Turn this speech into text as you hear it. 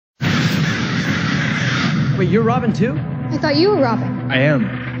Wait, you're Robin too? I thought you were Robin. I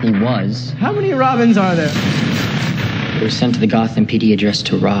am. He was. How many Robins are there? They were sent to the Gotham PD addressed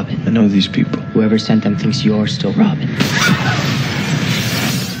to Robin. I know these people. Whoever sent them thinks you're still Robin.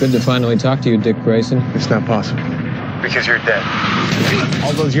 It's good to finally talk to you, Dick Grayson. It's not possible. Because you're dead.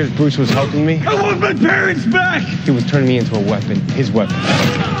 All those years Bruce was helping me. I want my parents back! He was turning me into a weapon, his weapon.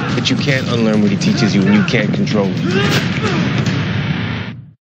 But you can't unlearn what he teaches you, and you can't control it.